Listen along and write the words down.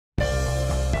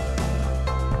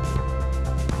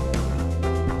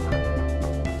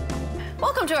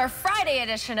Welcome to our Friday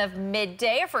edition of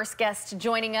Midday. Our first guest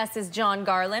joining us is John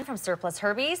Garland from Surplus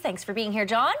Herby's. Thanks for being here,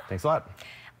 John. Thanks a lot.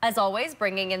 As always,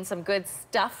 bringing in some good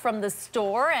stuff from the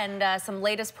store and some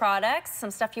latest products,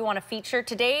 some stuff you want to feature.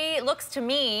 Today, it looks to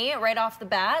me, right off the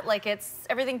bat, like it's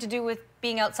everything to do with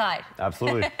being outside.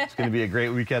 Absolutely. It's going to be a great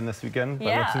weekend this weekend, by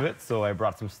the looks of it. So I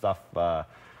brought some stuff to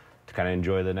kind of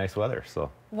enjoy the nice weather.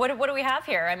 So what do we have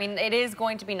here? I mean, it is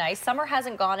going to be nice. Summer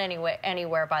hasn't gone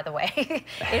anywhere, by the way.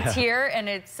 It's here, and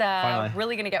it's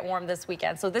really going to get warm this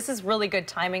weekend. So this is really good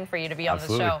timing for you to be on the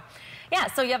show. Yeah,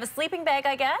 so you have a sleeping bag,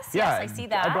 I guess? Yeah, yes, I see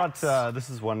that. I brought, this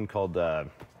is one called a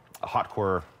Hot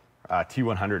Core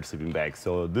T100 sleeping bag.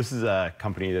 So this is a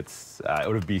company that's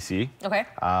out of BC. Okay.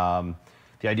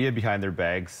 The idea behind their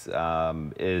bags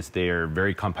is they are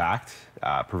very compact,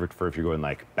 perfect for if you're going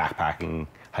like backpacking,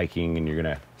 hiking, and you're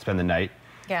gonna spend the night.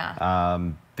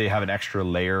 Yeah. They have an extra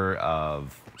layer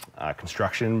of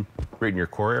construction right in your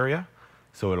core area,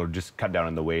 so it'll just cut down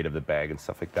on the weight of the bag and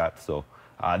stuff like that. So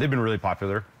they've been really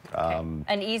popular. Okay.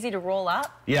 And easy to roll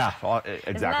up? Yeah,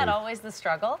 exactly. Isn't that always the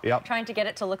struggle? Yep. Trying to get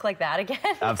it to look like that again?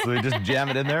 Absolutely. Just jam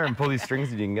it in there and pull these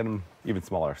strings and you can get them even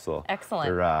smaller. So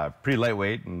excellent. They're pretty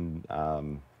lightweight,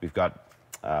 and we've got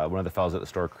one of the fellows at the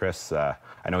store, Chris. I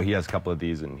know he has a couple of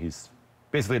these, and he's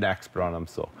basically an expert on them.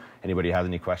 So anybody has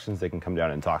any questions, they can come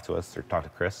down and talk to us or talk to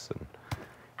Chris. And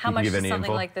how much does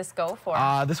something like this go for?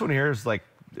 This one here is like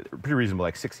pretty reasonable,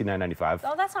 like $69.95.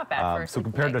 Oh, that's not bad for so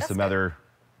compared to some other,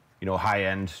 you know,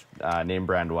 high-end name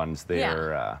brand ones,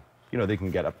 they're, you know, they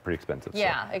can get up pretty expensive.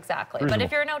 Yeah, so exactly. reasonable. But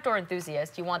if you're an outdoor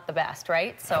enthusiast, you want the best,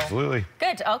 right? So absolutely.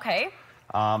 Good. Okay.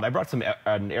 I brought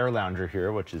an air lounger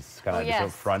here, which is kind of just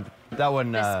out front. That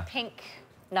one. This pink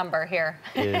number here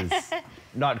is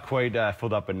not quite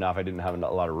filled up enough. I didn't have a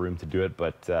lot of room to do it,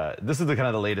 but this is the kind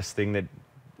of the latest thing that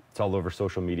it's all over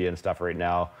social media and stuff right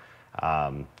now.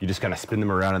 You just kind of spin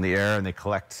them around in the air and they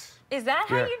collect. Is that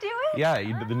how you do it? Yeah,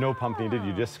 the no pump needed.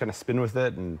 You just kind of spin with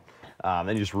it, and then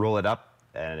you just roll it up,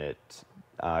 and it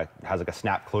has like a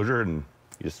snap closure, and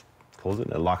you just close it,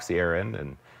 and it locks the air in,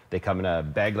 and they come in a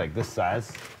bag like this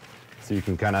size, so you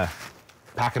can kind of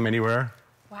pack them anywhere.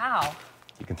 Wow.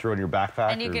 You can throw it in your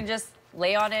backpack. And you can just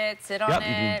lay on it, sit on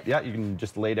it. You can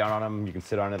just lay down on them. You can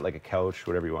sit on it like a couch,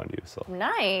 whatever you want to do. So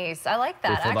nice. I like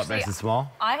that. They fold up nice and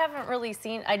small. I haven't really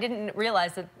seen, I didn't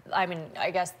realize that, I mean,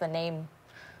 I guess the name,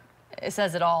 it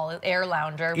says it all, air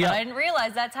lounger, but I didn't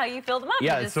realize that's how you fill them up.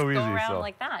 Yeah, you it's so easy. go around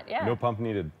like that. Yeah. No pump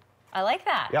needed. I like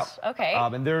that. Yeah. Okay.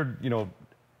 And they're, you know,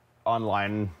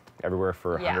 online everywhere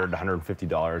for $100 to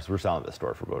 $150. We're selling at the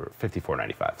store for about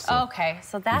 $54.95. So okay,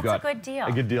 so that's a good deal.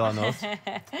 A good deal on those.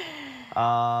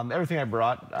 Everything I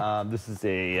brought, this is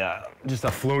just a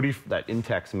floaty that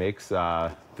Intex makes.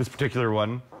 This particular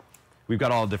one, we've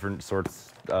got all different sorts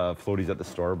of floaties at the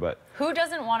store, but who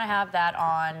doesn't want to have that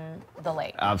on the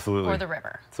lake? Absolutely. Or the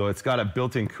river. So it's got a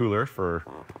built-in cooler for,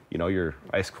 you know, your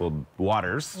ice-cold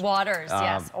waters. Waters,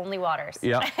 yes, only waters.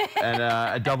 Yeah, and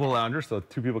a double lounger, so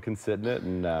two people can sit in it,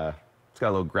 and it's got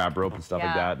a little grab rope and stuff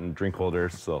like that, and drink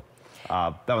holders, so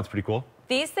that one's pretty cool.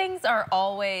 These things are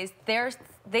always,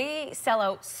 they sell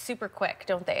out super quick,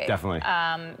 don't they? Definitely.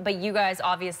 But you guys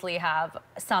obviously have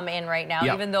some in right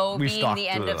now, even though being the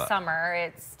end of summer,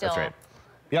 it's still... That's right.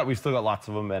 Yeah, we've still got lots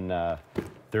of them, and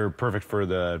they're perfect for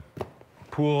the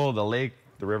pool, the lake,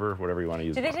 the river, whatever you want to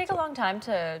use. Do they take a long time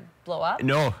to blow up?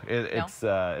 No,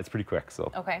 it's pretty quick. So.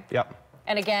 Okay. Yep.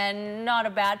 And again, not a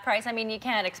bad price. I mean, you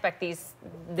can't expect this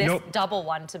double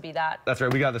one to be that. That's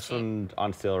right. We got this one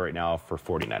on sale right now for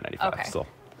 $49.95. Okay. So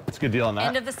it's a good deal on that.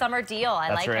 End of the summer deal. I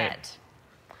like it.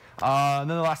 And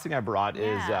then the last thing I brought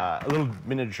is a little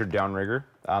miniature downrigger.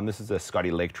 This is a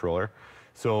Scotty Lake troller.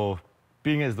 So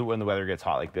being as when the weather gets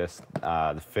hot like this,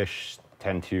 the fish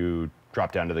tend to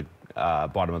drop down to the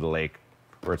bottom of the lake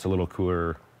where it's a little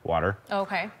cooler water.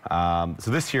 Okay.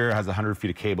 So this here has 100 feet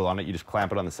of cable on it. You just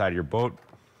clamp it on the side of your boat.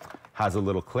 Has a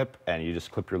little clip, and you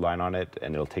just clip your line on it,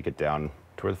 and it'll take it down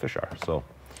to where the fish are. So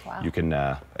you can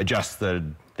adjust the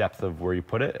depth of where you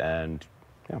put it, and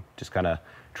just kind of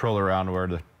troll around where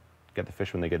to get the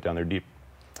fish when they get down there deep.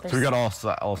 So we got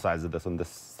all sizes of this one. This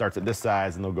starts at this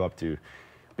size, and they'll go up to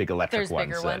big electric ones.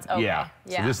 There's bigger ones. Okay. Yeah.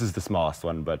 So this is the smallest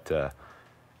one, but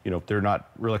you know, they're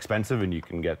not real expensive, and you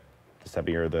can get this time of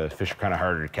year. The fish are kind of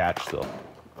harder to catch, so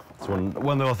it's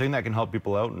one little thing that can help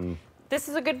people out. And this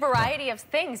is a good variety of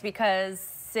things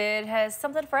because it has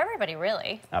something for everybody,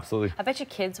 really. Absolutely. I bet you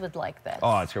kids would like this.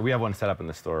 Oh, it's great. We have one set up in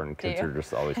the store, and kids are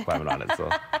just always climbing on it. So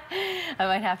I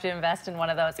might have to invest in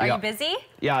one of those. Are you busy?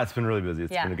 Yeah, it's been really busy.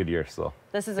 It's been a good year. So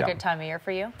this is a good time of year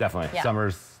for you. Definitely.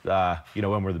 Summer's, you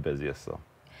know, when we're the busiest. So.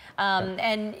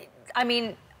 And I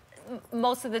mean,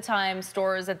 most of the time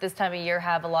stores at this time of year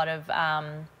have a lot of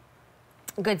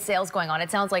good sales going on. It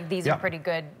sounds like these are pretty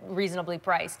good, reasonably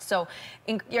priced. So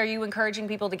are you encouraging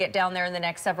people to get down there in the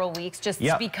next several weeks just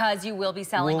because you will be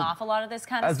selling off a lot of this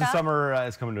kind of stuff? As the summer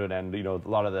is coming to an end, you know, a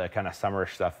lot of the kind of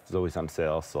summerish stuff is always on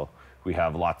sale. So we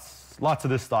have lots of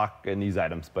this stock and these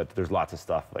items, but there's lots of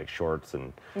stuff like shorts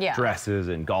and dresses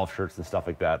and golf shirts and stuff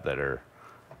like that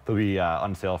they'll be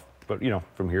on sale, but you know,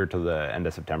 from here to the end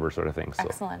of September sort of thing. So,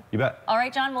 excellent. You bet. All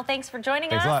right, John. Well, thanks for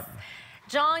joining us. Thanks a lot.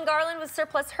 John Garland with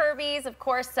Surplus Herbies. Of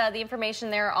course, the information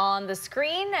there on the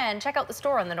screen, and check out the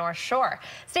store on the North Shore.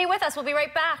 Stay with us. We'll be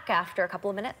right back after a couple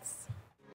of minutes.